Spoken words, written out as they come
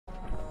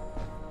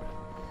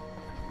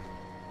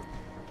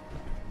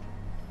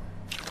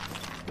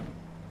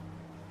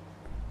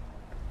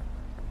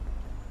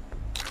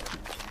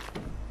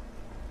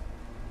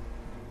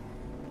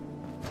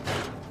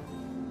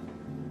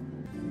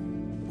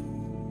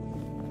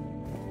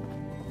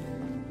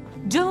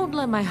Don't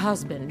let my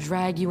husband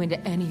drag you into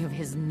any of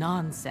his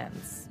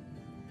nonsense.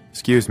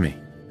 Excuse me.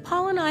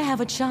 Paul and I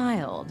have a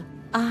child.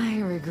 I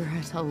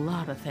regret a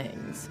lot of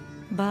things,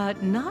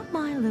 but not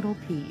my little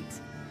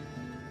Pete.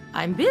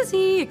 I'm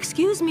busy,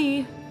 excuse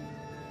me.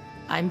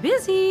 I'm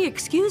busy,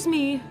 excuse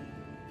me.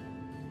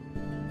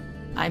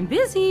 I'm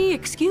busy,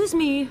 excuse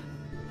me.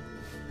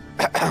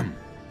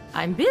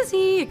 I'm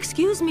busy,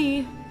 excuse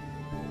me.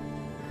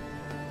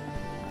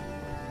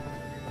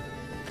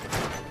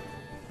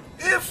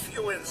 If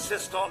you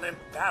insist on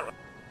embarrassing...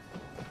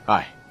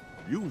 Hi.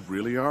 You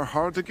really are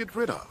hard to get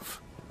rid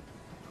of.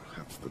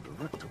 Perhaps the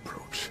direct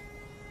approach.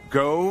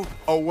 Go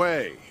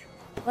away.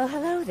 Well,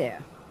 hello there.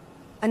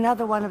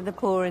 Another one of the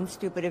poor and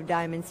stupid of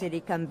Diamond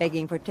City come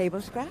begging for table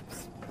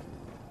scraps?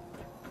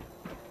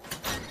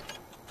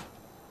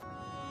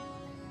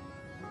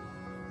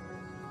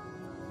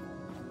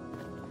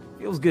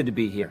 Feels good to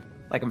be here.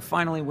 Like I'm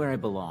finally where I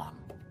belong.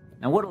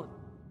 Now what'll...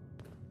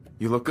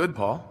 You look good,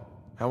 Paul.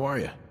 How are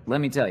you?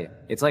 Let me tell you,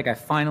 it's like I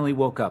finally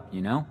woke up,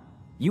 you know?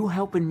 You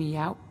helping me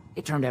out,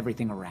 it turned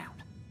everything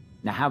around.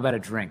 Now how about a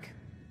drink?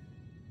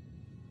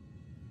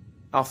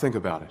 I'll think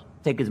about it.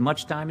 Take as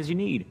much time as you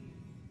need.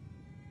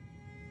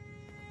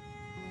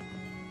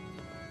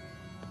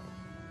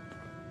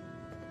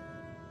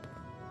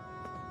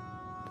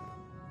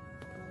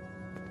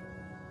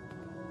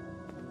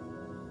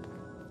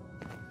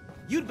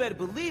 You'd better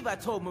believe I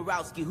told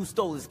Murawski who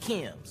stole his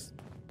chems.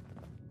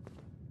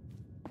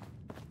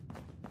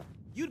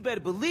 You'd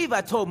better believe I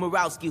told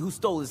Murawski who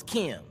stole his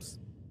chems.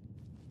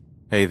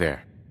 Hey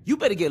there. You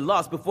better get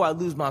lost before I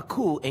lose my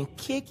cool and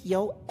kick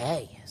your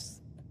ass.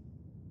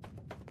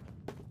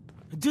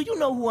 Do you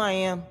know who I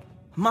am?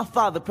 My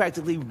father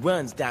practically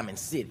runs Diamond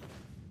City.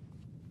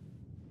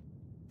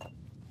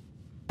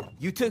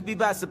 You took me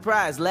by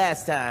surprise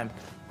last time,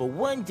 but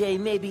one day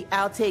maybe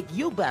I'll take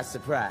you by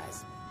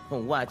surprise.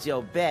 Watch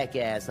your back,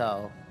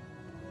 asshole.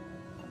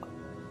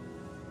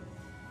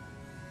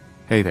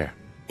 Hey there.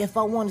 If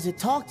I wanted to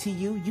talk to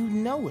you, you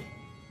know it.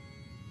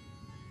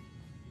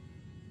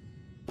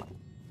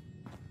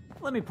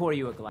 Let me pour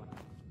you a glass.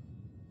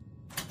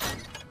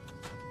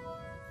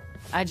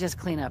 I just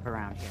clean up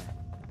around here.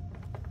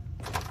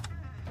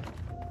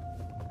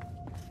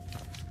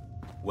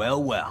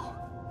 Well, well.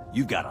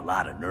 You've got a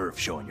lot of nerve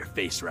showing your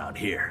face around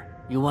here.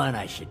 You want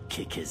I should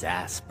kick his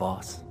ass,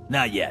 boss?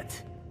 Not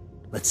yet.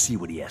 Let's see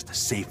what he has to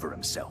say for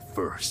himself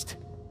first.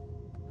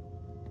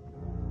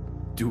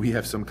 Do we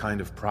have some kind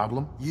of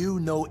problem? You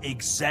know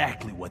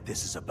exactly what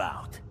this is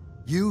about.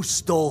 You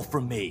stole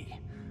from me.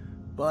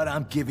 But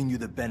I'm giving you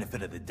the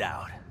benefit of the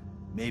doubt.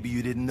 Maybe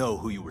you didn't know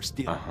who you were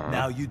stealing.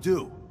 Now you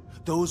do.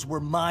 Those were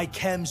my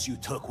chems you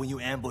took when you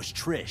ambushed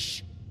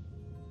Trish.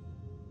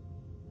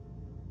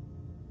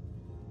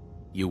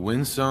 You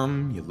win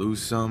some, you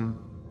lose some.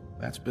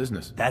 That's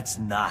business. That's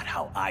not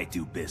how I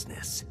do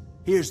business.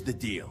 Here's the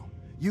deal.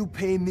 You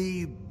pay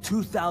me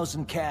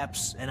 2,000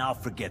 caps, and I'll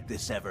forget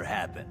this ever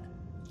happened.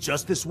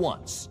 Just this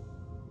once.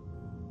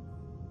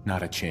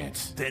 Not a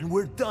chance. Then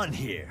we're done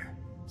here.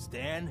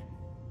 Stan,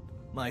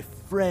 my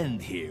friend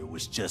here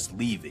was just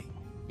leaving.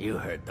 You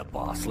heard the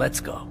boss. Let's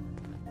go.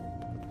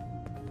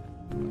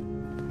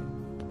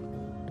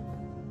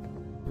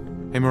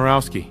 Hey,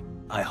 Murawski.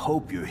 I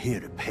hope you're here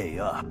to pay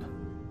up.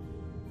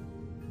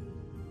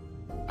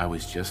 I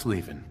was just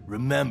leaving.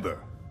 Remember,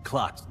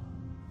 clock's...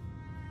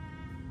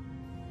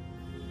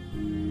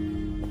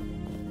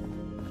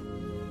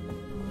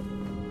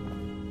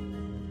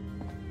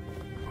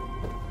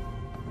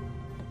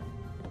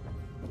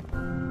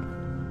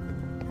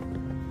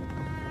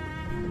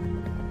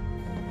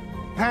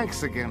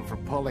 Thanks again for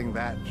pulling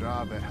that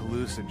job at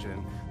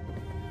Hallucinogen.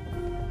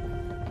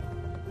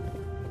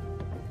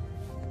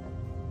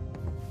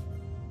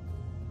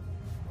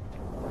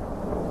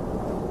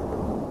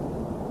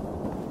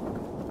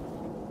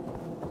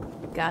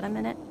 Got a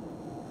minute?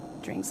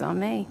 Drinks on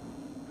me.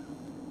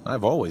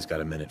 I've always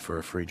got a minute for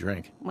a free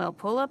drink. Well,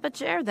 pull up a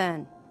chair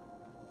then.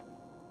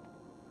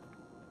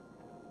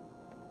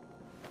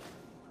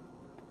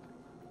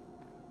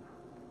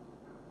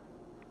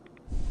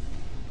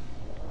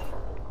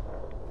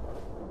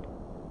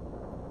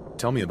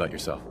 Tell me about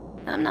yourself.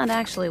 I'm not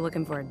actually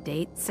looking for a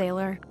date,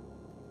 sailor.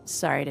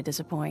 Sorry to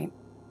disappoint.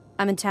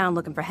 I'm in town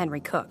looking for Henry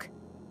Cook.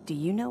 Do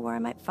you know where I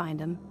might find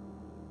him?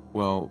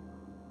 Well,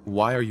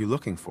 why are you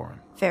looking for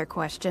him? Fair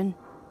question.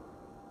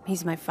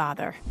 He's my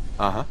father.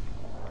 Uh-huh.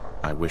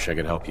 I wish I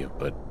could help you,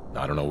 but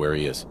I don't know where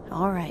he is.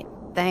 All right,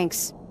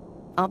 thanks.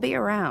 I'll be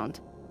around.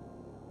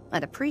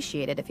 I'd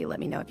appreciate it if you let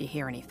me know if you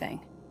hear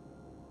anything.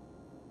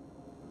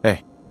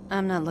 Hey.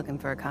 I'm not looking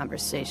for a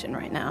conversation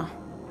right now.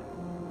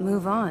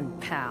 Move on,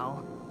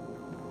 pal.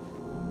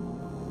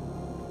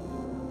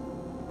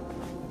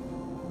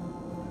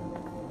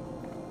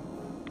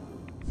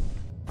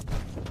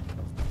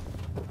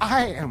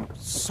 I am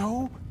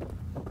so...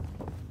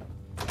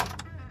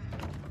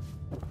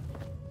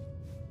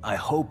 I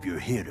hope you're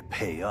here to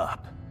pay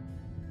up.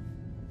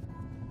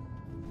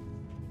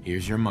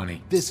 Here's your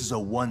money. This is a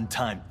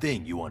one-time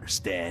thing, you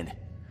understand?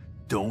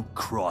 Don't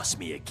cross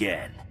me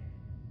again.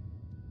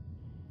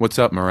 What's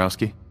up,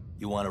 Morowski?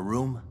 You want a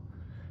room?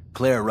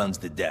 Claire runs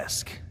the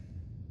desk.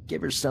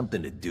 Give her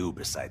something to do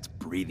besides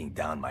breathing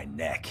down my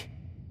neck.